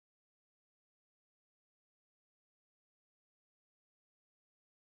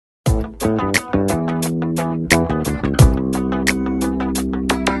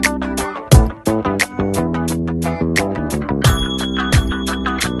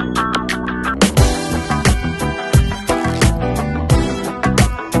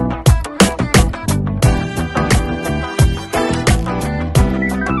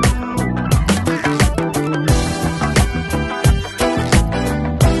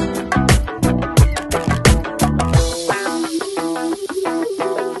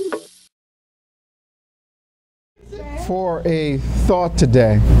for a thought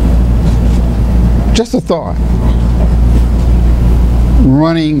today. Just a thought.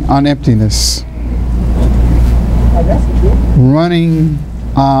 Running on emptiness. Running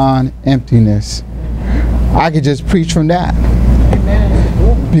on emptiness. I could just preach from that.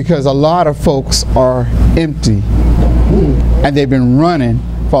 Because a lot of folks are empty. And they've been running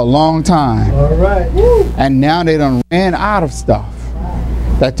for a long time. All right. And now they done ran out of stuff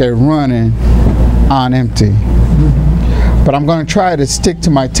that they're running on empty. But I'm going to try to stick to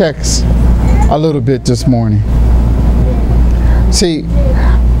my text a little bit this morning. See,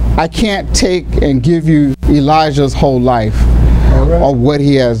 I can't take and give you Elijah's whole life or what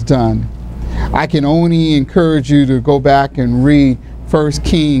he has done. I can only encourage you to go back and read 1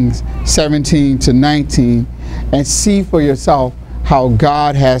 Kings 17 to 19 and see for yourself how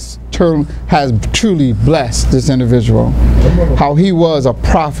God has truly blessed this individual, how he was a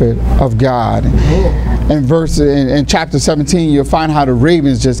prophet of God. In chapter 17, you'll find how the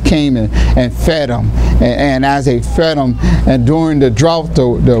ravens just came and fed him, and as they fed him, and during the drought,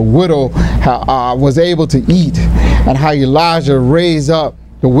 the widow was able to eat, and how Elijah raised up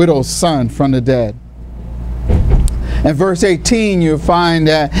the widow's son from the dead. In verse 18, you'll find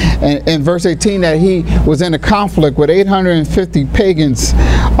that in verse 18 that he was in a conflict with 850 pagans,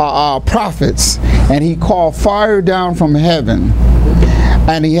 prophets, and he called fire down from heaven.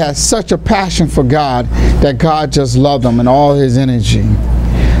 And he has such a passion for God that God just loved him and all his energy.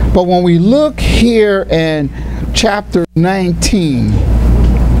 But when we look here in chapter 19,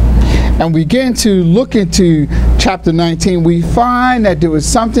 and we begin to look into chapter 19, we find that there was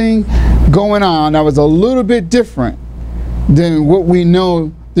something going on that was a little bit different than what we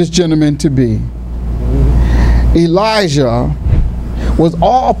know this gentleman to be. Elijah was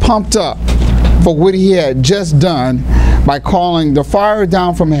all pumped up for what he had just done by calling the fire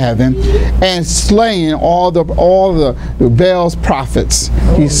down from heaven and slaying all the Baal's prophets.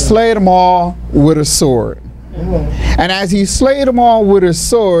 He slayed them all with a sword. And as he slayed them all with a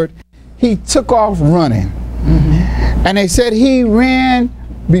sword, he took off running. And they said he ran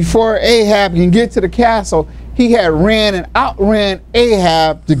before Ahab can get to the castle. He had ran and outran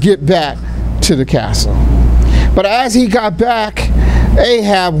Ahab to get back to the castle. But as he got back,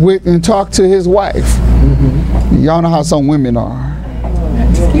 Ahab went and talked to his wife. Y'all know how some women are.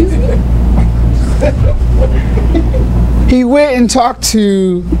 Excuse me? He went and talked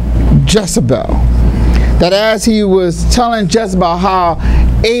to Jezebel. That as he was telling Jezebel how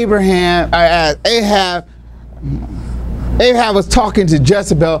Ahab was talking to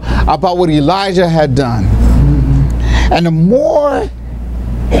Jezebel about what Elijah had done. And the more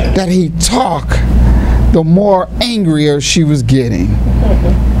that he talked, the more angrier she was getting.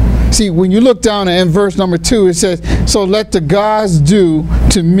 See, when you look down in verse number 2, it says, "So let the gods do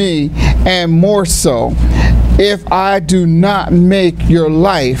to me, and more so, if I do not make your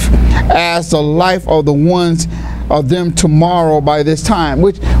life as the life of the ones of them tomorrow by this time."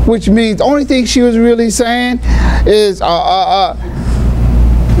 Which means the only thing she was really saying is,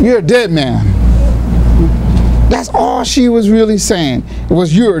 you're a dead man. That's all she was really saying. It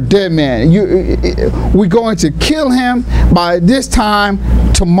was, you're a dead man. We're going to kill him by this time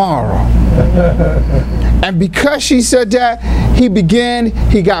tomorrow. And because she said that, he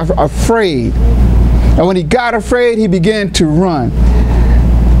got afraid. And when he got afraid, he began to run.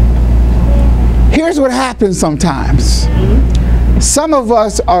 Here's what happens sometimes. Some of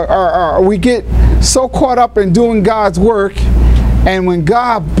us we get so caught up in doing God's work, and when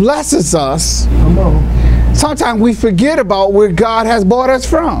God blesses us, sometimes we forget about where God has brought us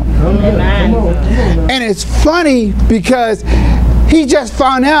from. And it's funny because he just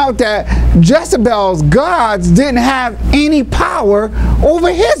found out that Jezebel's gods didn't have any power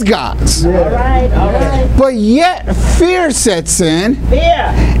over his gods. All right. But yet fear sets in,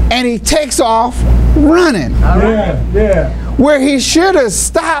 and he takes off running. Where he should have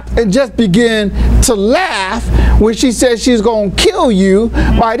stopped and just began to laugh when she said she's going to kill you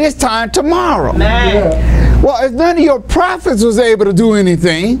by this time tomorrow. Well, if none of your prophets was able to do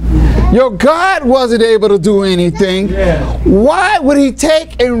anything, your God wasn't able to do anything, why would he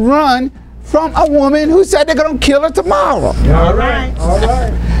take and run from a woman who said they're going to kill her tomorrow? All right.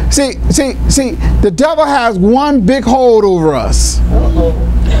 See, the devil has one big hold over us.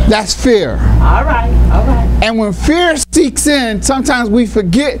 That's fear. All right. And when fear seeks in, sometimes we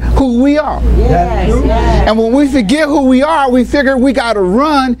forget who we are. Yes. And when we forget who we are, we figure we got to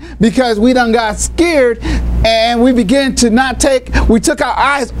run because we done got scared, and we begin to we took our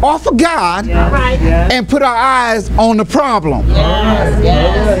eyes off of God and put our eyes on the problem.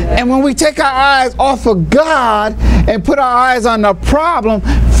 Yes. And when we take our eyes off of God and put our eyes on the problem,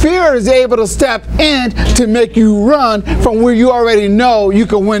 Fear is able to step in to make you run from where you already know you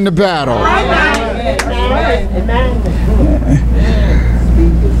can win the battle.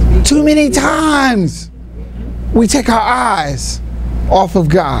 Too many times we take our eyes off of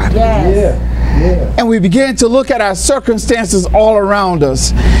God. And we begin to look at our circumstances all around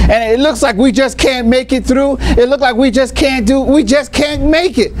us. And it looks like we just can't make it through. It looks like we just can't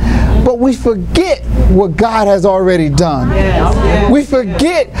make it. But we forget what God has already done. We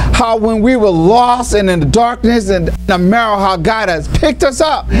forget how when we were lost and in the darkness and in the marrow, how God has picked us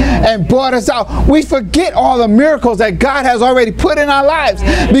up and brought us out. We forget all the miracles that God has already put in our lives.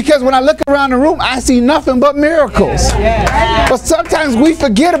 Because when I look around the room, I see nothing but miracles. But sometimes we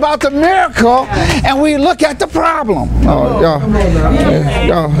forget about the miracle and we look at the problem.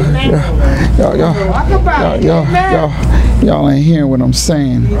 Y'all ain't hearing what I'm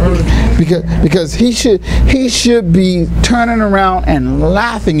saying. Because he should be turning around and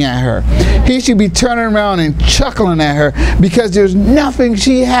laughing at her. He should be turning around and chuckling at her, because there's nothing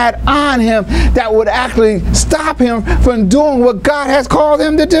she had on him that would actually stop him from doing what God has called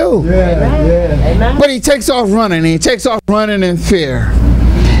him to do. But he takes off running. He takes off running in fear.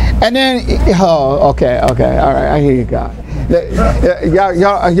 And then, okay, all right, I hear you, God.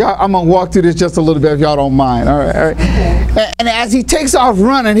 Y'all, I'm gonna walk through this just a little bit if y'all don't mind. All right. And as he takes off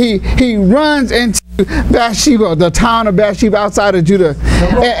running, he runs into Bathsheba, the town of Bathsheba outside of Judah,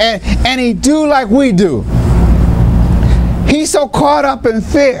 and he do like we do. He's so caught up in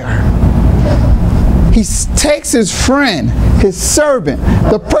fear. He takes his friend, his servant,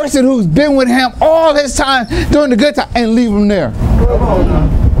 the person who's been with him all his time during the good time, and leave him there.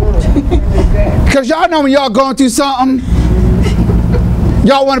 Because y'all know when y'all going through something,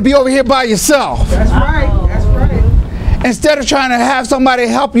 y'all want to be over here by yourself. That's right. That's right. Instead of trying to have somebody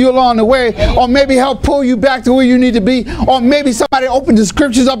help you along the way, or maybe help pull you back to where you need to be, or maybe somebody open the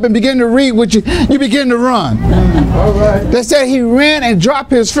scriptures up and begin to read what you begin to run. All right. They said he ran and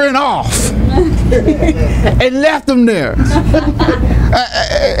dropped his friend off and left him there.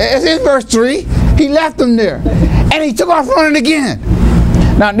 It's in verse 3. He left him there. And he took off running again.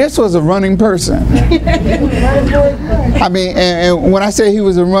 Now, this was a running person. I mean, and when I say he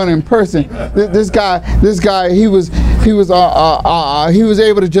was a running person, this guy, he was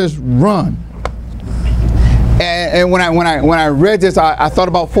able to just run. And when I read this, I thought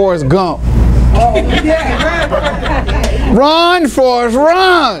about Forrest Gump. Run, Forrest,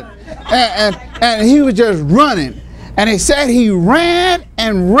 run! And he was just running. And they said he ran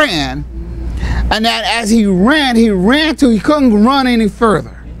and ran. And that as he ran till he couldn't run any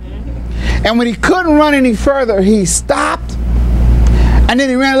further. And when he couldn't run any further, he stopped. And then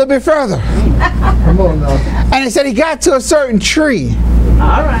he ran a little bit further. Come on now. And he said he got to a certain tree.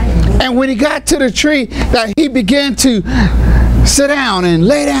 All right. And when he got to the tree, that he began to sit down and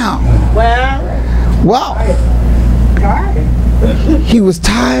lay down. Well, he was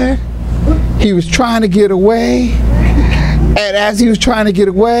tired. He was trying to get away. And as he was trying to get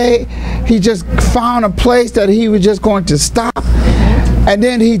away, he just found a place that he was just going to stop. And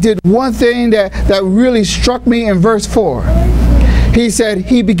then he did one thing that really struck me in verse 4. He said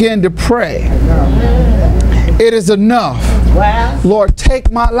he began to pray. It is enough. Lord, take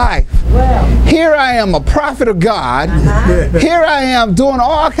my life. Here I am, a prophet of God. Here I am doing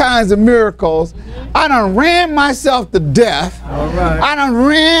all kinds of miracles. I done ran myself to death. I done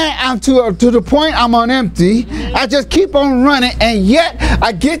ran to the point I'm on empty. I just keep on running, and yet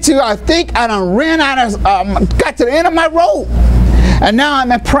I think I done ran out of, got to the end of my rope. And now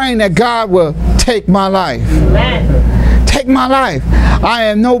I'm praying that God will take my life. Take my life. I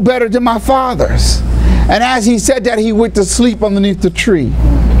am no better than my fathers. And as he said that, he went to sleep underneath the tree.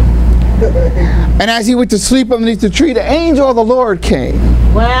 And as he went to sleep underneath the tree, the angel of the Lord came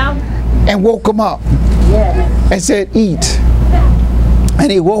and woke him up and said, eat.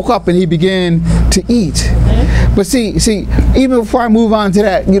 And he woke up and he began to eat. But see, even before I move on to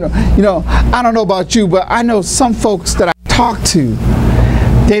that, you know, I don't know about you, but I know some folks that I talk to,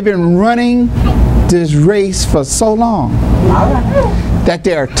 they've been running this race for so long that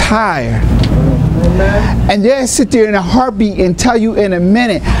they're tired. And they'll sit there in a heartbeat and tell you in a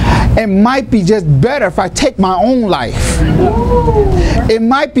minute, it might be just better if I take my own life. It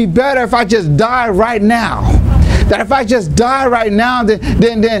might be better if I just die right now. That if I just die right now,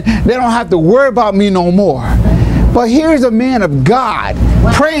 then they don't have to worry about me no more. But here's a man of God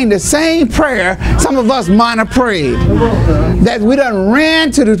praying the same prayer some of us might have prayed. That we done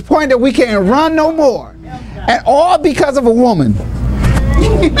ran to the point that we can't run no more. And all because of a woman.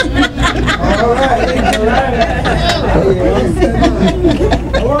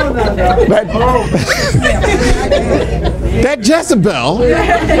 that Jezebel,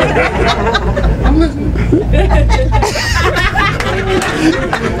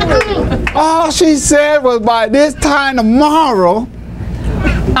 all she said was, by this time tomorrow,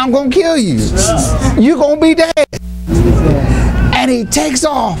 I'm going to kill you. You're going to be dead. And he takes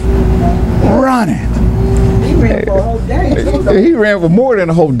off running. He ran for a whole day. He ran for more than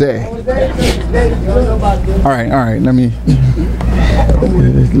a whole day. All right. Let me.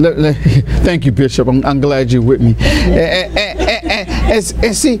 Thank you, Bishop. I'm glad you're with me. And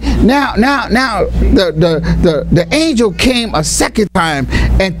see, now the angel came a second time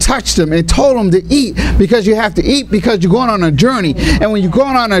and touched him and told him to eat, because you have to eat because you're going on a journey. And when you're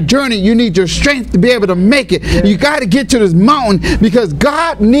going on a journey, you need your strength to be able to make it. You got to get to this mountain because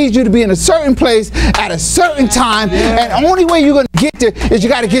God needs you to be in a certain place at a certain time. And the only way you're going to get there is you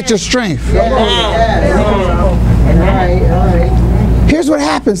got to get your strength. Here's what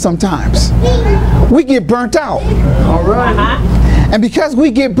happens sometimes. We get burnt out. All right. And because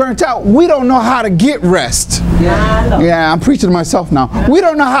we get burnt out, we don't know how to get rest. Yeah, I'm preaching to myself now. We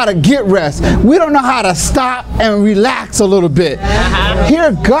don't know how to get rest. We don't know how to stop and relax a little bit.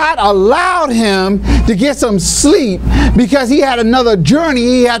 Here, God allowed him to get some sleep because he had another journey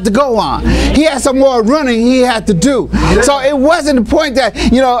he had to go on. He had some more running he had to do. So it wasn't the point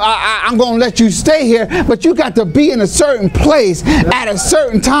that, you know, I'm going to let you stay here, but you got to be in a certain place at a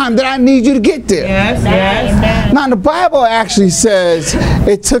certain time that I need you to get there. Yes. Now, the Bible actually says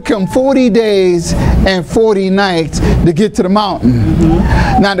it took him 40 days and 40 nights to get to the mountain.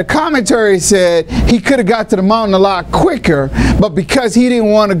 Now, the commentary said he could have got to the mountain a lot quicker, but because he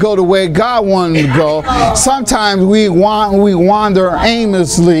didn't want to go the way God wanted to go, sometimes we wander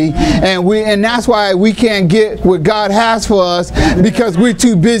aimlessly, and that's why we can't get what God has for us, because we're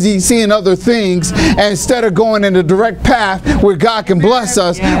too busy seeing other things. And instead of going in the direct path where God can bless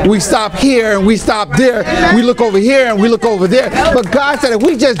us, we stop here and we stop there. We look over here and we look over there. But God said if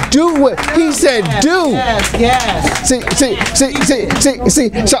we just do what he said do. Yes. See,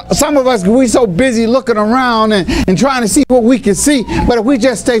 so some of us, we're so busy looking around and trying to see what we can see. But if we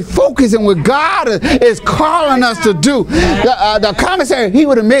just stay focused on what God is calling us to do, the commissary, he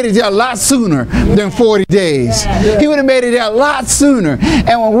would have made it there a lot sooner than 40 days. He would have made it there a lot sooner.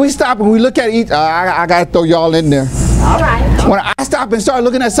 And when we stop and we look at each, I got to throw y'all in there. All right. When I stop and start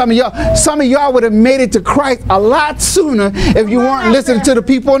looking at some of y'all would have made it to Christ a lot sooner if you weren't listening to the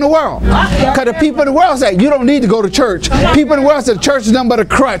people in the world. Because the people in the world say, you don't need to go to church. People in the world say, church is nothing but a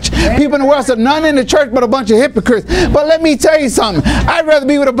crutch. People in the world say, none in the church but a bunch of hypocrites. But let me tell you something. I'd rather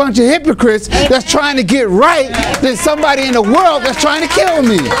be with a bunch of hypocrites that's trying to get right than somebody in the world that's trying to kill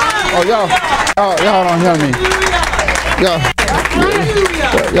me. Oh, y'all don't hear me.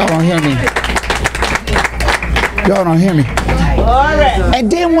 Y'all don't hear me. Y'all don't hear me.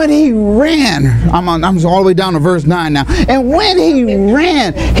 And then when he ran, I'm all the way down to verse 9 now. And when he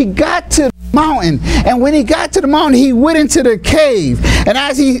ran, he got to the mountain. And when he got to the mountain, he went into the cave. And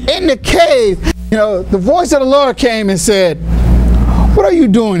as he's in the cave, you know, the voice of the Lord came and said, "What are you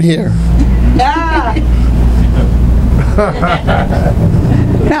doing here?"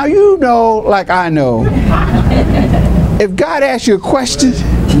 Now, you know, like I know, if God asks you a question,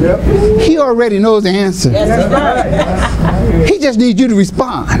 he already knows the answer. He just needs you to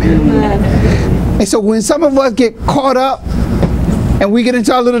respond. And so when some of us get caught up and we get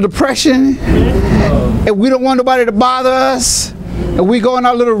into our little depression and we don't want nobody to bother us and we go in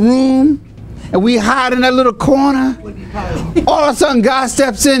our little room and we hide in that little corner, all of a sudden God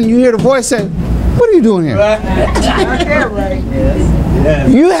steps in and you hear the voice say, "What are you doing here?"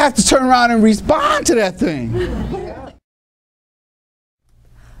 You have to turn around and respond to that thing.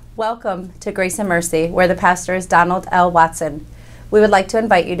 Welcome to Grace and Mercy, where the pastor is Donald L. Watson. We would like to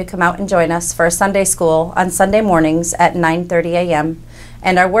invite you to come out and join us for Sunday school on Sunday mornings at 9:30 a.m.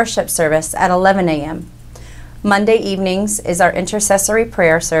 and our worship service at 11 a.m. Monday evenings is our intercessory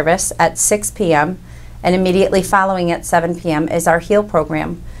prayer service at 6 p.m. and immediately following at 7 p.m. is our Heal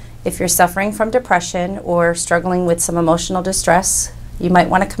program. If you're suffering from depression or struggling with some emotional distress, you might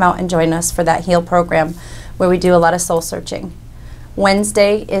want to come out and join us for that Heal program where we do a lot of soul searching.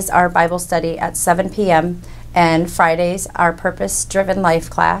 Wednesday is our Bible study at 7 p.m. and Fridays our Purpose-Driven Life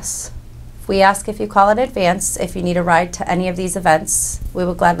class. We ask if you call in advance if you need a ride to any of these events. We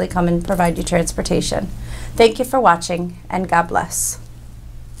will gladly come and provide you transportation. Thank you for watching, and God bless.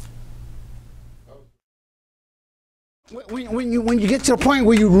 When you get to the point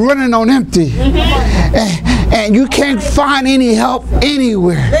where you're running on empty, and you can't find any help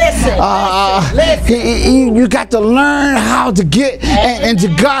anywhere. You got to learn how to get into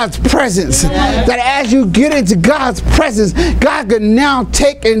God's presence. That as you get into God's presence, God can now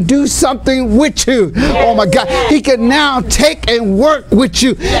take and do something with you. Oh my God. He can now take and work with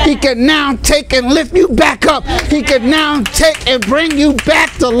you. He can now take and lift you back up. He can now take and bring you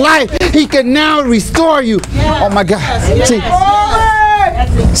back to life. He can now restore you. Oh my God.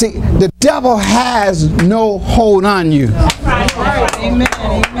 See, the devil has no hold on you.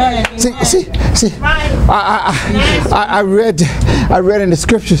 See, I read in the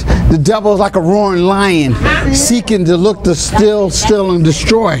scriptures, the devil is like a roaring lion, seeking to look to steal, and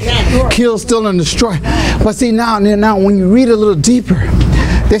destroy. Kill, steal, and destroy. But see, now when you read a little deeper,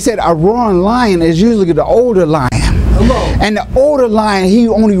 they said a roaring lion is usually the older lion. And the older lion, he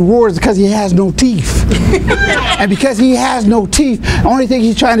only roars because he has no teeth. And because he has no teeth, the only thing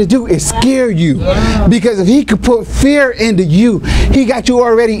he's trying to do is scare you. Because if he could put fear into you, he got you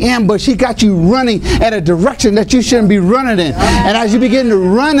already ambushed. He got you running in a direction that you shouldn't be running in. And as you begin to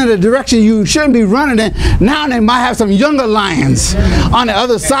run in a direction you shouldn't be running in, now they might have some younger lions on the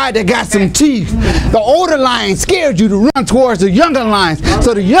other side that got some teeth. The older lion scared you to run towards the younger lions,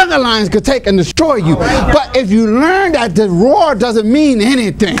 so the younger lions could take and destroy you. But if you learn that the roar doesn't mean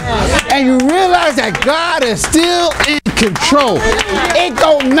anything, and you realize that God is still in control, it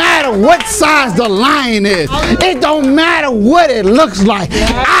don't matter what size the lion is. It don't matter what it looks like.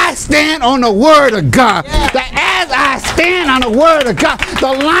 I stand on the word of God. That as I stand on the word of God,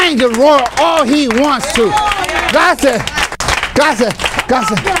 the lion can roar all he wants to. God said,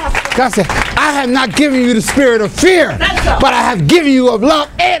 I have not given you the spirit of fear, but I have given you of love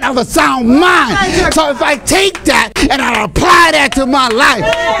and of a sound mind. So if I take that and I apply that to my life,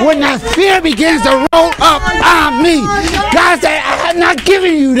 when that fear begins to roll up on me, God said, I have not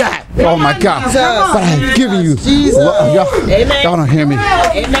given you that. Oh my God. But I have given you. Y'all don't hear me.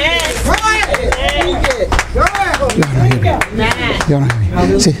 Y'all don't hear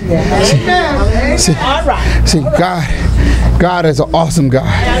me. See, God is an awesome God.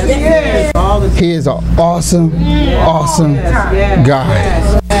 He is an awesome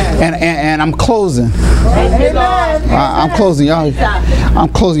God. And I'm closing. I'm closing, y'all.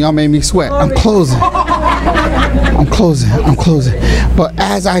 Y'all made me sweat. I'm closing. But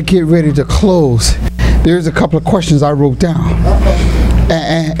as I get ready to close, there's a couple of questions I wrote down.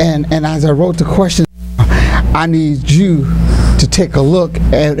 And as I wrote the questions, I need you to take a look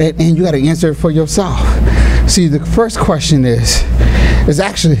at it, and you got to answer it for yourself. See, the first question is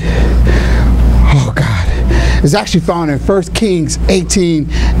actually, oh God, it's actually found in 1 Kings 18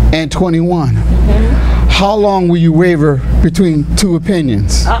 and 21. How long will you waver between two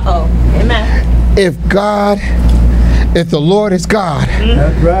opinions? Amen. If the Lord is God,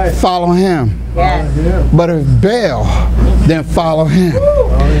 that's right, follow him. But if Baal, then follow him.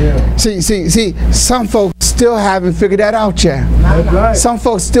 See, some folks still haven't figured that out yet. Right. Some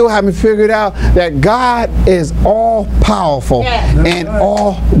folks still haven't figured out that God is all powerful and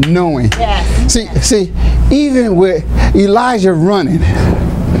all knowing. See, even with Elijah running,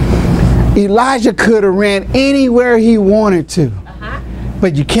 Elijah could have ran anywhere he wanted to.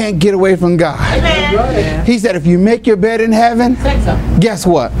 But you can't get away from God. Amen. He said, if you make your bed in heaven, guess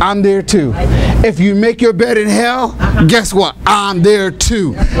what? I'm there too. If you make your bed in hell, guess what? I'm there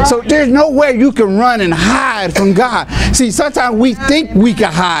too. So there's no way you can run and hide from God. See, sometimes we think we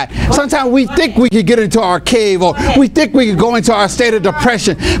can hide. Sometimes we think we can get into our cave, or we think we can go into our state of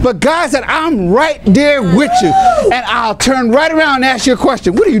depression. But God said, I'm right there with you. And I'll turn right around and ask you a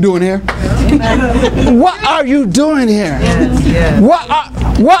question. What are you doing here? What are you doing here?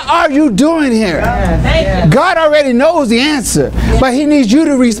 What are you doing here? God already knows the answer, but he needs you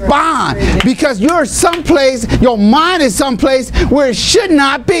to respond, because you're someplace, your mind is someplace where it should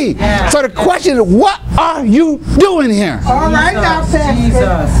not be. So the question is, what are you doing here? All right now,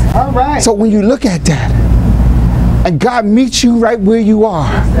 Jesus. All right. So when you look at that, and God meets you right where you are,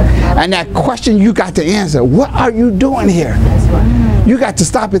 and that question you got to answer, what are you doing here? You got to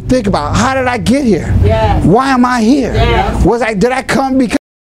stop and think about, how did I get here? Why am I here? Did I come because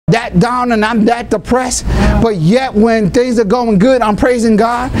that down and I'm that depressed? But yet when things are going good, I'm praising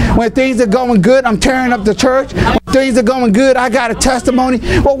God. When things are going good, I'm tearing up the church. When things are going good, I got a testimony.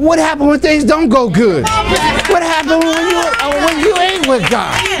 But what happens when things don't go good? What happens when you ain't with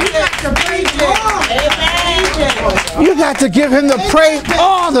God? You got to give him the praise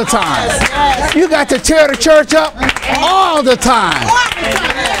all the time. You got to tear the church up all the time.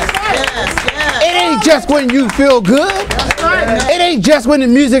 It ain't ain't just when you feel good. It ain't just when the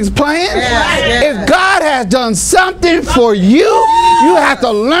music's playing. If God has done something for you, you have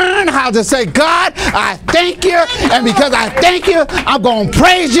to learn how to say, God, I thank you. And because I thank you, I'm going to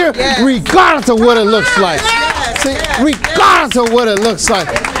praise you regardless of what it looks like. See, regardless of what it looks like.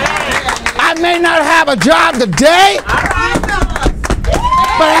 I may not have a job today,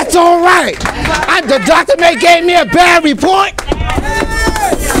 but that's all right. The doctor may gave me a bad report,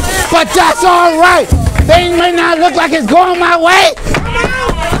 but that's all right. Things may not look like it's going my way,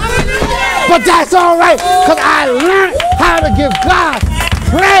 but that's all right, because I learned how to give God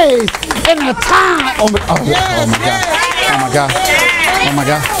praise in a time. Oh my God. Oh my God. Oh my God. Oh my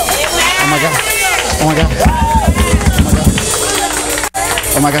God. Oh my God. Oh my God.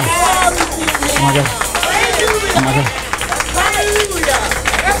 Oh my God. Oh my God. Oh my God.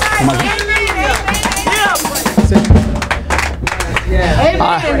 Oh my God.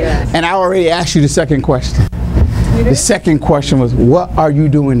 And I already asked you the second question. The second question was, what are you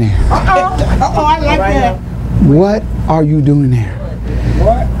doing there? I like that. What are you doing there?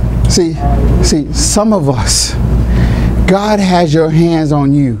 See, some of us, God has your hands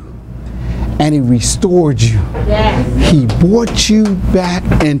on you and He restored you. He brought you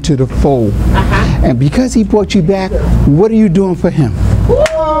back into the fold. And because He brought you back, what are you doing for Him?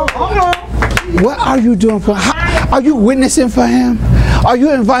 What are you doing for Him? Are you witnessing for Him? Are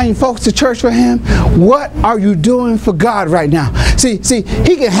you inviting folks to church for Him? What are you doing for God right now? See,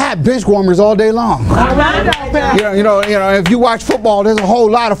 He can have bench warmers all day long. You know, if you watch football, there's a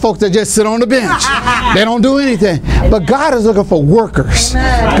whole lot of folks that just sit on the bench. They don't do anything. But God is looking for workers.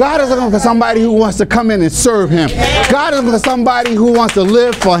 God is looking for somebody who wants to come in and serve Him. God is looking for somebody who wants to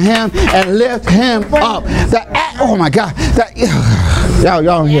live for Him and lift Him up. Oh my God. Y'all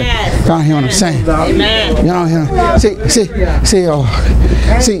don't hear what I'm saying. Y'all don't hear.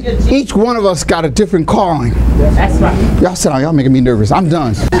 See, each one of us got a different calling. That's right. Y'all sit down. Y'all making me nervous. I'm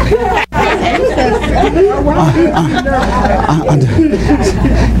done.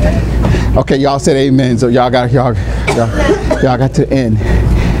 Okay, y'all said amen. So y'all got to end.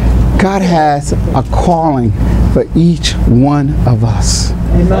 God has a calling for each one of us.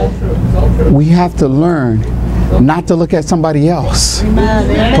 We have to learn not to look at somebody else,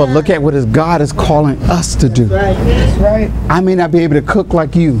 but look at what God is calling us to do. I may not be able to cook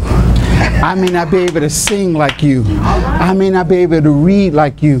like you. I may not be able to sing like you. I may not be able to read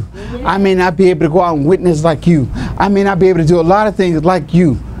like you. I may not be able to go out and witness like you. I may not be able to do a lot of things like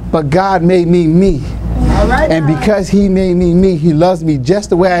you, but God made me me. And because He made me me, He loves me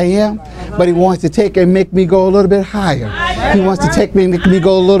just the way I am, but He wants to take and make me go a little bit higher. He wants to take me and make me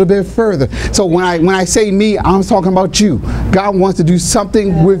go a little bit further. So when I say me, I'm talking about you. God wants to do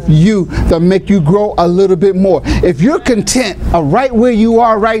something with you to make you grow a little bit more. If you're content right where you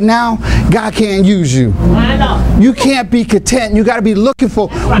are right now, God can't use you. You can't be content. You got to be looking for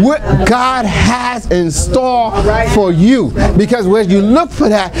what God has in store for you. Because when you look for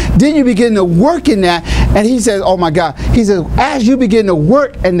that, then you begin to work in that. And He says, oh my God, He says, as you begin to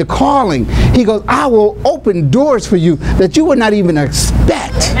work in the calling, He goes, I will open doors for you that you would not even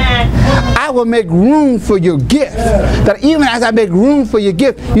expect. I will make room for your gift. That even as I make room for your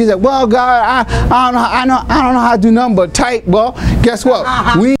gift, you say, well, God, I don't know how to do nothing but type. Well, guess what?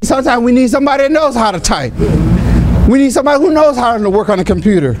 Sometimes we need somebody that knows how to type. We need somebody who knows how to work on a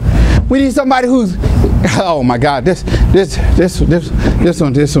computer. We need somebody who's, oh my God, this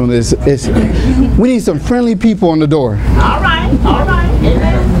one is, we need some friendly people on the door. All right.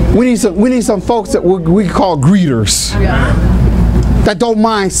 We need some folks that we call greeters. That don't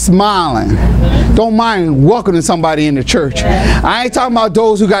mind smiling, don't mind welcoming somebody in the church. I ain't talking about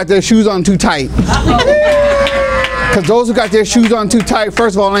those who got their shoes on too tight. Because those who got their shoes on too tight,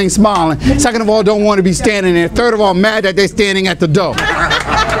 first of all, ain't smiling. Second of all, don't want to be standing there. Third of all, mad that they're standing at the door.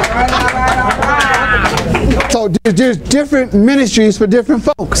 So there's different ministries for different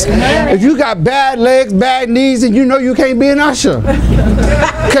folks. If you got bad legs, bad knees, and you know you can't be an usher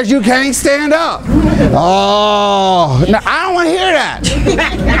because you can't stand up. Oh, now I don't want to hear that.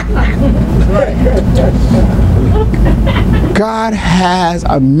 God has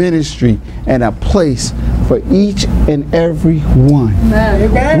a ministry and a place for each and every one.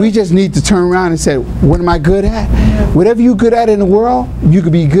 We just need to turn around and say, what am I good at? Whatever you're good at in the world, you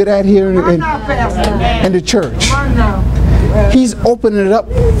could be good at here in the church. He's opening it up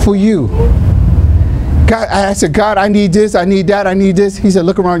for you. God, I said, God, I need this, I need that, I need this. He said,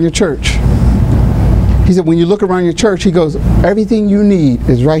 look around your church. He said, when you look around your church, He goes, everything you need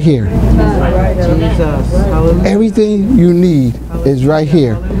is right here. Everything you need is right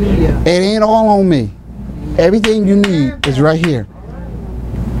here. It ain't all on me. Everything you need is right here.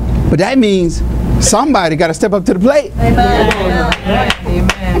 But that means Somebody got to step up to the plate. Amen.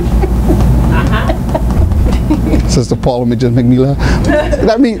 Sister Paula may just make me laugh.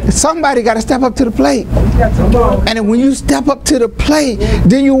 That means somebody got to step up to the plate. And then when you step up to the plate,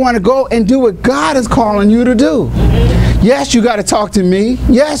 then you want to go and do what God is calling you to do. Yes, you got to talk to me.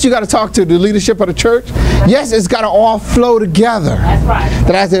 Yes, you got to talk to the leadership of the church. Yes, it's got to all flow together. That's right.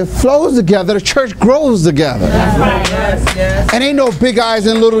 That as it flows together, the church grows together. That's right. Yes. And ain't no big eyes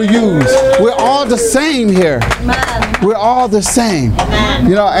and little U's. We're all the same here. We're all the same.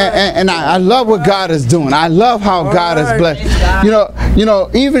 You know, and I love what God is doing. I love how God is blessed. You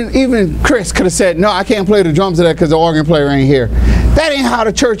know, even Chris could have said, no, I can't play the drums today because the organ player ain't here. That ain't how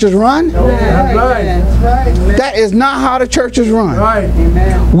the church is run. That's right. That is not how the church is run.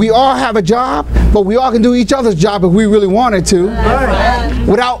 Amen. We all have a job, but we all can do each other's job if we really wanted to,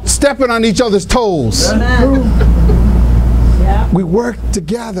 without stepping on each other's toes. We work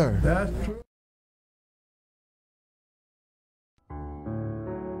together. That's true.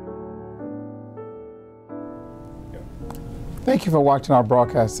 Thank you for watching our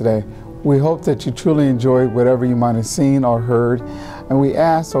broadcast today. We hope that you truly enjoyed whatever you might have seen or heard. And we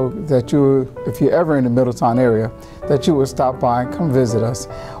ask so that you, if you're ever in the Middletown area, that you would stop by and come visit us.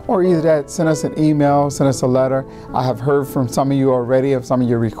 Or either that, send us an email, send us a letter. I have heard from some of you already of some of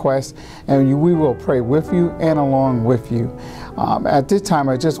your requests, and we will pray with you and along with you. At this time,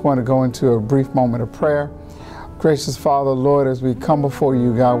 I just want to go into a brief moment of prayer. Gracious Father, Lord, as we come before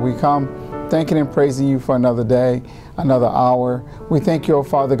you, God, we come thanking and praising you for another day, another hour. We thank you, oh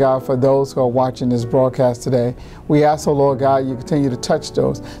Father God, for those who are watching this broadcast today. We ask, oh Lord God, you continue to touch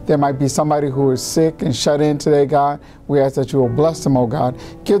those. There might be somebody who is sick and shut in today, God. We ask that you will bless them, oh God.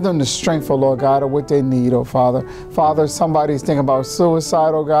 Give them the strength, oh Lord God, of what they need, oh Father. Father, somebody's thinking about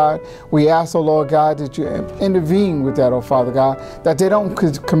suicide, oh God. We ask, oh Lord God, that you intervene with that, oh Father God, that they don't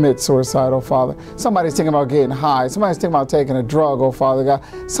commit suicide, oh Father. Somebody's thinking about getting high. Somebody's thinking about taking a drug, oh Father God.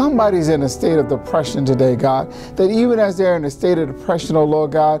 Somebody's in a state of depression today, God, that even as they're in a state of depression, oh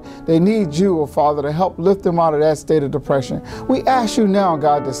Lord God, they need you, oh Father, to help lift them out of that state of depression. We ask you now,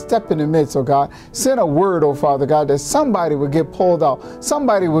 God, to step in the midst, oh God. Send a word, oh Father God, that somebody will get pulled out.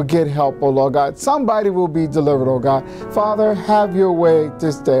 Somebody will get help, oh Lord God. Somebody will be delivered, oh God. Father, have your way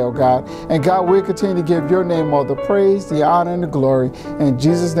this day, oh God. And God, we continue to give your name all the praise, the honor, and the glory. In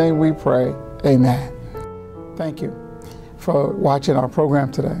Jesus' name we pray. Amen. Thank you for watching our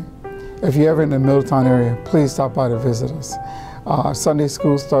program today. If you're ever in the Middletown area, please stop by to visit us. Sunday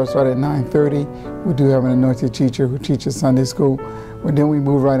school starts right at 9:30. We do have an anointed teacher who teaches Sunday school. And then we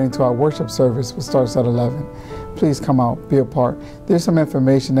move right into our worship service, which starts at 11. Please come out, be a part. There's some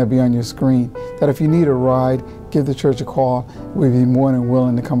information that'll be on your screen that if you need a ride, give the church a call. We'd be more than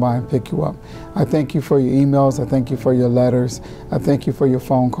willing to come by and pick you up. I thank you for your emails. I thank you for your letters. I thank you for your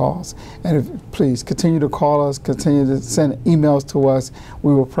phone calls. And please continue to call us, continue to send emails to us.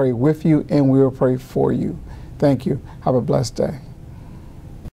 We will pray with you and we will pray for you. Thank you. Have a blessed day.